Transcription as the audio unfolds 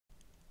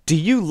Do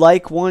you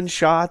like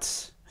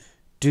one-shots?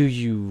 Do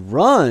you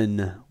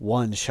run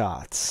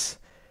one-shots?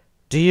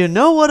 Do you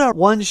know what a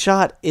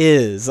one-shot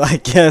is? I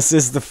guess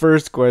is the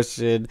first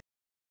question.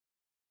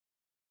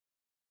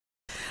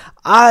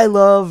 I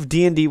love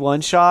D&D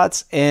One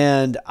Shots,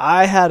 and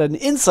I had an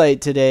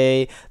insight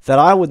today that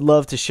I would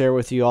love to share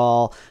with you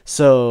all.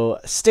 So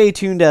stay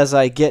tuned as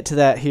I get to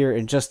that here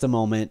in just a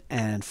moment.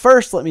 And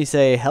first, let me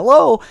say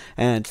hello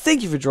and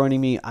thank you for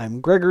joining me.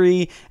 I'm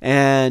Gregory,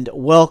 and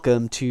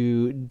welcome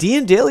to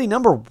DnDaily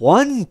number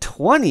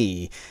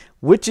 120.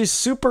 Which is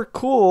super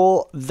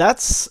cool.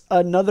 That's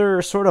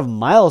another sort of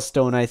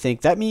milestone, I think.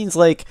 That means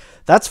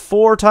that's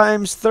 4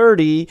 times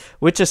 30,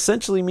 which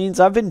essentially means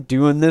I've been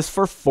doing this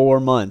for 4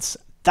 months.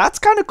 That's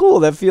kind of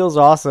cool. That feels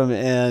awesome.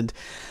 And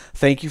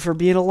thank you for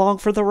being along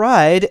for the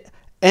ride.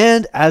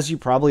 And as you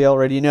probably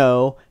already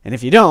know, and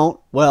if you don't,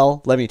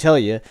 well, let me tell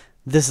you,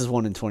 this is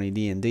 1 in 20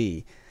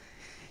 D&D.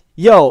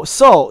 Yo,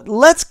 so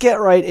let's get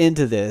right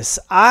into this.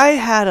 I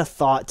had a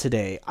thought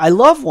today. I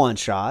love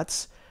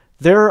one-shots.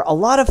 They're a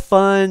lot of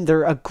fun.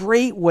 They're a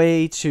great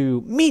way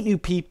to meet new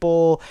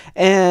people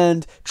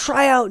and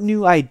try out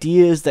new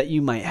ideas that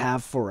you might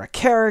have for a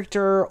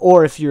character,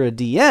 or if you're a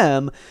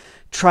DM,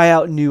 try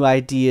out new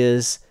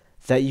ideas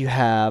that you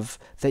have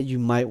that you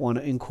might want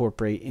to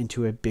incorporate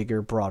into a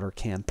bigger, broader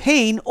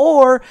campaign,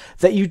 or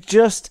that you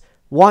just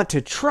want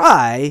to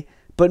try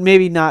but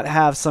maybe not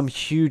have some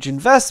huge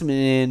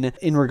investment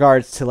in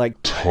regards to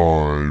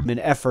time and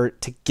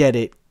effort to get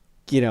it,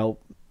 get it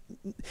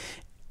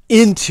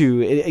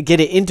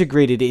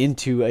integrated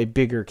into a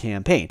bigger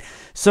campaign.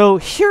 So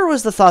here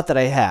was the thought that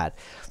I had.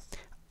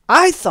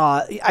 I'm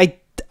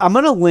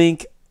going to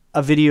link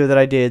a video that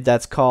I did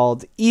that's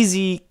called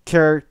Easy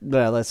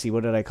Character, let's see,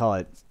 what did I call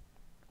it?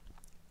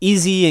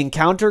 Easy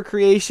Encounter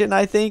Creation,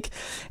 I think.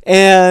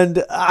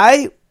 And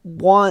I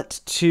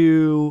want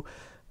to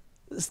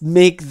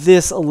make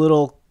this a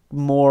little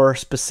more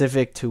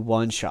specific to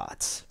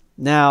one-shots.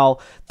 Now,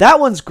 that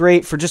one's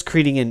great for just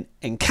creating an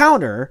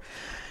encounter,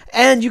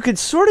 and you could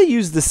sort of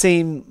use the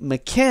same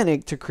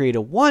mechanic to create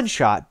a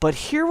one-shot, but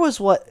here was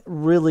what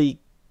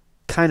really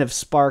kind of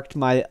sparked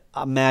my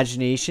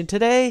imagination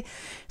today,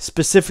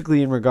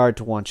 specifically in regard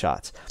to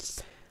one-shots.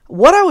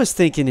 What I was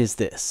thinking is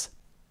this.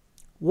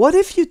 What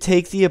if you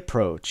take the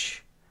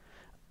approach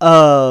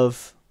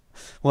of,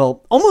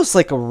 well, almost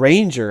like a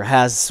ranger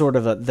has sort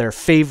of their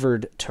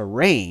favored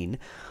terrain.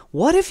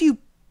 What if you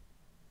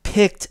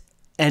picked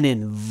an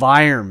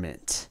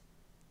environment,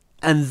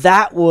 and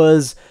that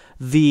was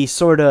the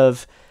sort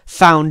of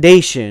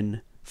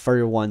foundation for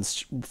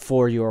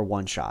your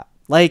one shot?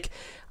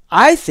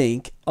 I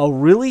think a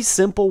really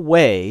simple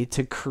way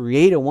to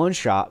create a one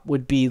shot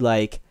would be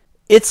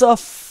it's a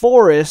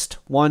forest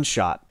one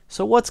shot.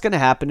 So what's going to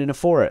happen in a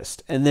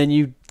forest? And then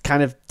you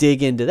kind of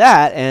dig into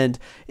that, and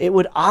it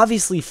would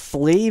obviously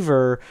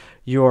flavor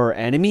your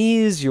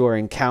enemies, your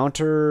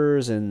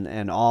encounters,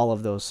 and all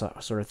of those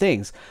sort of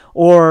things.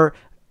 Or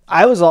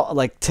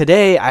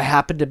today I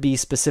happened to be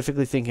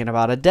specifically thinking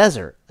about a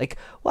desert.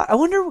 I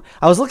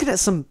was looking at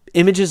some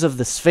images of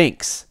the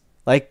Sphinx,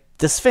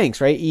 the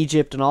Sphinx, right?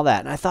 Egypt and all that.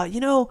 And I thought,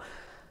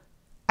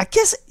 I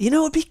guess,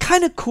 it'd be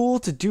kind of cool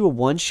to do a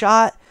one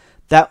shot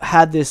that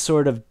had this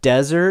sort of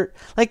desert.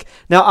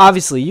 Now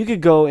obviously you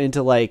could go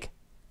into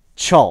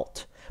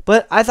Chult,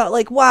 but I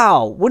thought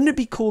wow, wouldn't it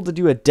be cool to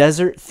do a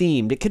desert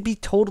themed? It could be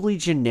totally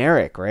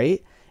generic,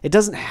 right? It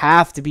doesn't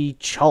have to be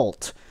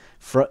Chult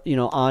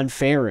on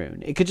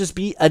Faerun. It could just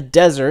be a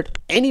desert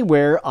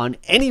anywhere on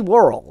any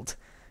world.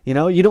 You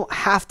don't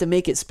have to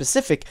make it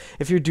specific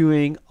if you're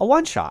doing a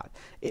one shot.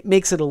 It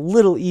makes it a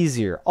little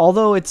easier,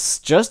 although it's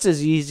just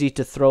as easy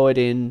to throw it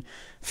in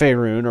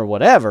Faerun or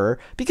whatever,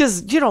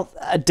 because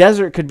a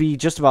desert could be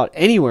just about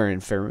anywhere in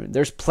Faerun.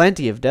 There's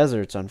plenty of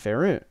deserts on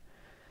Faerun.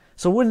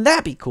 So wouldn't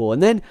that be cool?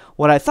 And then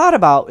what I thought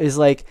about is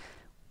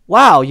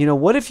wow,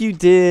 what if you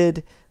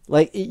did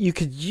you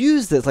could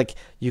use this,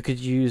 you could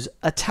use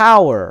a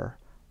tower,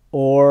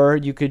 or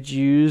you could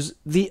use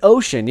the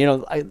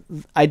ocean.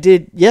 I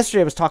did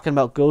yesterday, I was talking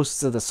about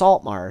Ghosts of the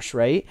Salt Marsh,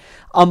 right?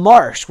 A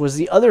marsh was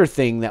the other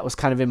thing that was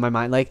kind of in my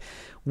mind.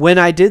 When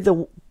I did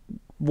the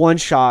one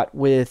shot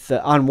with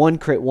on One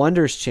Crit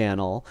Wonders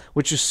channel,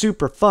 which was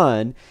super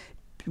fun,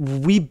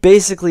 we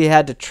basically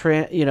had to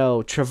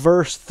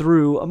traverse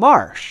through a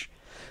marsh.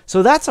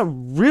 So that's a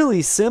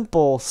really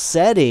simple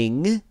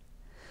setting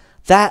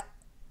that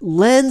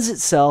lends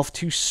itself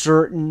to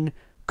certain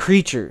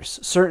creatures,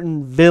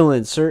 certain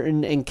villains,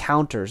 certain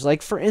encounters.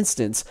 For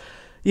instance,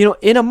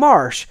 in a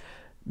marsh,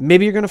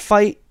 maybe you're going to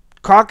fight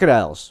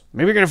crocodiles.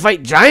 Maybe you're going to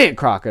fight giant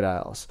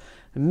crocodiles.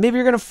 Maybe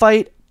you're going to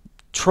fight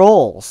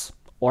trolls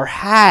or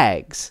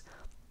hags.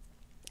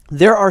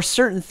 There are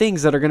certain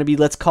things that are going to be,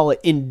 let's call it,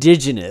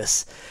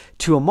 indigenous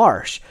to a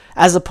marsh,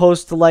 as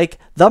opposed to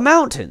the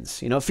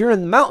mountains. If you're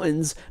in the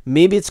mountains,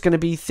 maybe it's going to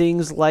be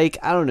things I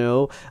don't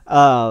know,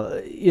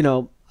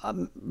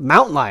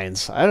 mountain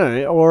lions, I don't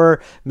know,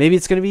 or maybe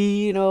it's going to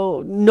be,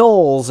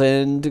 gnolls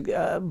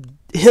and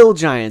hill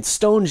giants,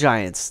 stone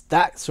giants,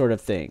 that sort of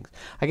thing.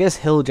 I guess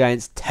hill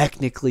giants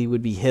technically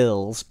would be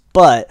hills,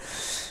 but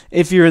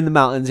If you're in the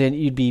mountains, and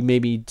you'd be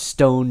maybe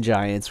stone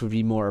giants would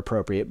be more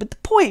appropriate. But the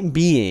point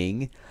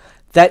being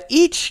that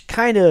each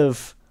kind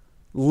of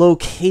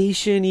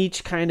location,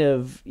 each kind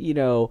of,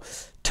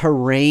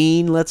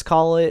 terrain, let's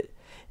call it,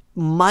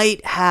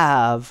 might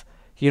have,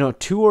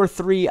 2 or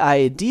 3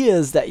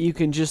 ideas that you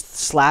can just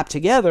slap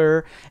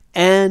together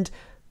and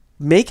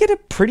make it a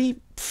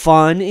pretty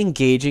fun,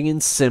 engaging,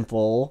 and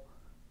simple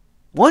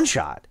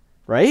one-shot.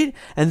 Right?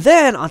 And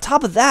then on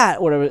top of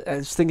that, what I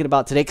was thinking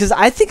about today, because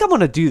I think I'm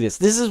going to do this.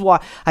 This is why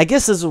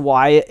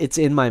it's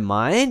in my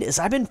mind, is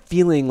I've been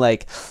feeling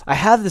like I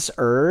have this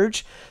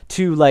urge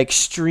to like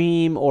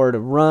stream or to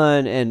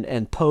run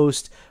and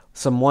post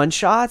some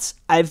one-shots.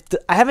 I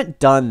haven't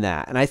done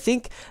that. And I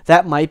think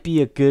that might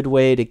be a good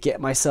way to get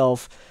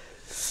myself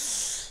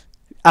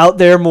out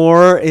there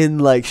more in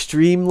like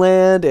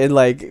Streamland and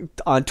like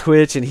on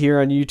Twitch and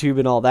here on YouTube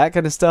and all that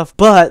kind of stuff.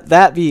 But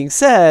that being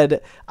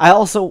said, I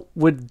also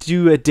would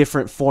do a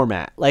different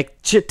format.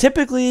 Like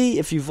typically,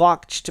 if you've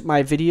watched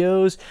my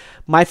videos,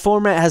 my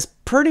format has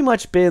pretty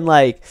much been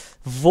like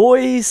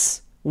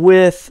voice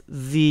with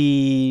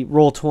the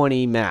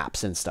Roll20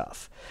 maps and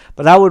stuff.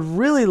 But I would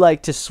really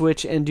like to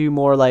switch and do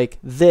more like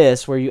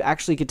this, where you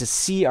actually get to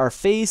see our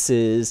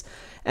faces,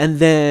 and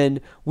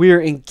then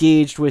we're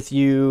engaged with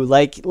you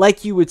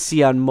like you would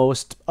see on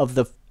most of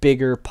the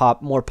bigger,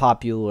 more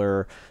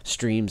popular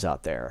streams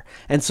out there.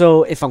 And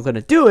so if I'm going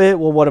to do it,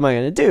 well, what am I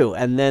going to do?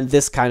 And then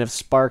this kind of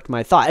sparked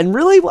my thought. And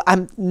really,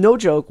 I'm no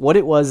joke, what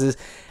it was is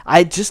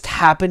I just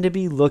happened to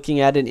be looking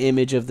at an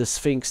image of the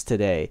Sphinx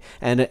today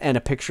and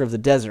a picture of the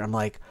desert. I'm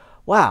like,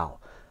 wow,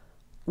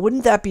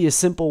 wouldn't that be a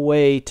simple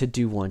way to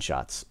do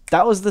one-shots?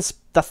 That was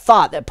the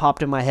thought that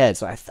popped in my head.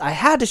 So I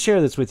had to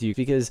share this with you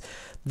because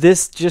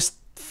this just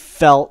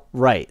felt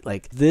right.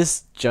 Like,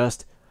 this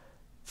just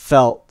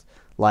felt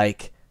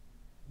like,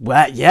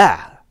 well,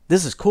 yeah,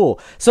 this is cool.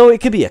 So it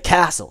could be a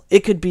castle. It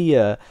could be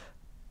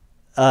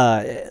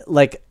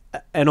like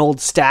an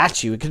old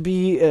statue. It could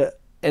be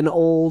an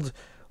old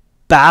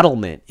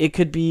battlement. It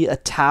could be a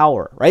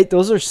tower, right?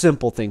 Those are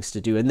simple things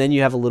to do. And then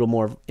you have a little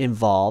more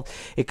involved.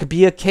 It could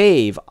be a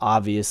cave,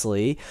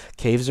 obviously.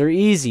 Caves are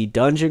easy.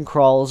 Dungeon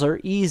crawls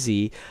are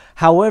easy.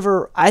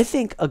 However, I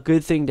think a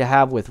good thing to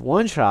have with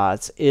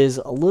one-shots is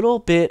a little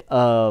bit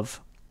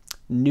of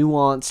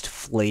nuanced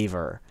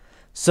flavor.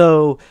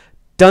 So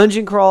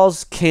dungeon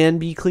crawls can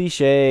be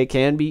cliche,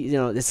 can be,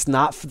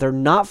 they're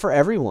not for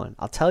everyone.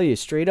 I'll tell you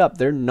straight up,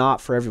 they're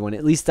not for everyone.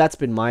 At least that's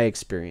been my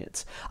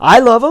experience. I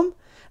love them,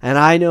 and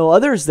I know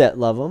others that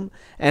love them,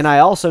 and I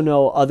also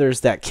know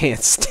others that can't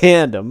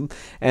stand them.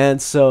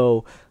 And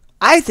so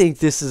I think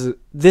this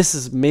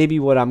is maybe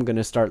what I'm going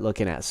to start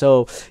looking at.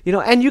 So,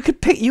 and you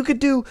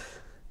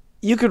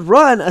could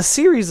run a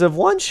series of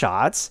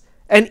one-shots,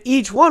 and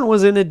each one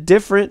was in a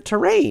different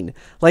terrain.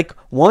 Like,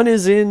 one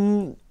is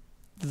in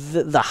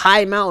the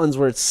high mountains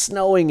where it's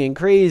snowing and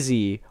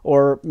crazy,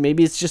 or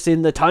maybe it's just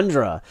in the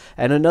tundra,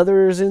 and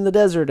another is in the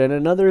desert, and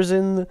another's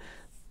in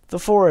the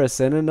forest,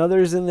 and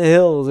another's in the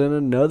hills, and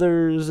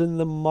another's in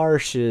the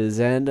marshes,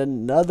 and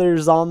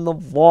another's on the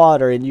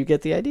water, and you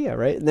get the idea,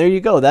 right? And there you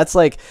go. That's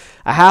like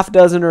a half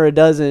dozen or a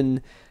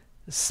dozen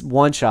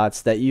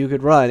one-shots that you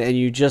could run, and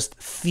you just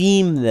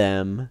theme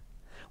them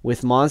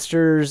with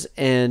monsters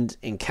and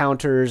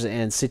encounters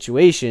and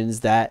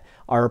situations that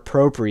are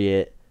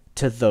appropriate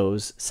to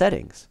those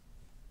settings.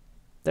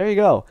 There you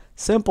go.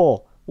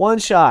 Simple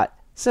one-shot.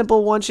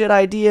 Simple one-shot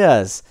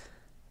ideas.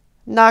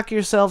 Knock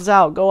yourselves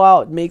out. Go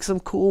out, make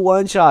some cool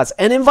one-shots,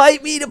 and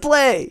invite me to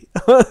play.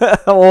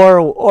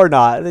 or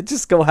not.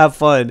 Just go have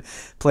fun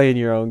playing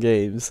your own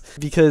games.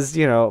 Because,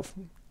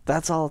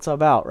 that's all it's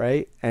about,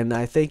 right? And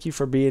I thank you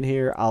for being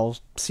here. I'll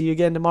see you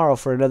again tomorrow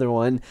for another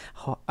one.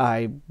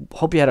 I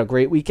hope you had a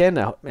great weekend,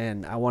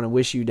 and I want to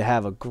wish you to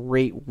have a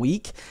great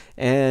week.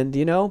 And,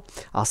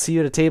 I'll see you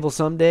at a table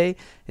someday.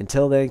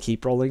 Until then,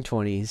 keep rolling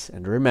 20s.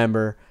 And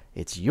remember,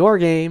 it's your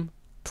game.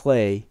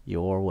 Play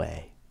your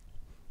way.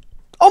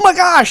 Oh my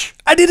gosh!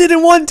 I did it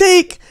in one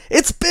take!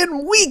 It's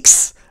been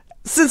weeks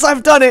since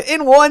I've done it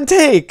in one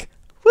take!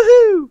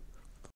 Woohoo!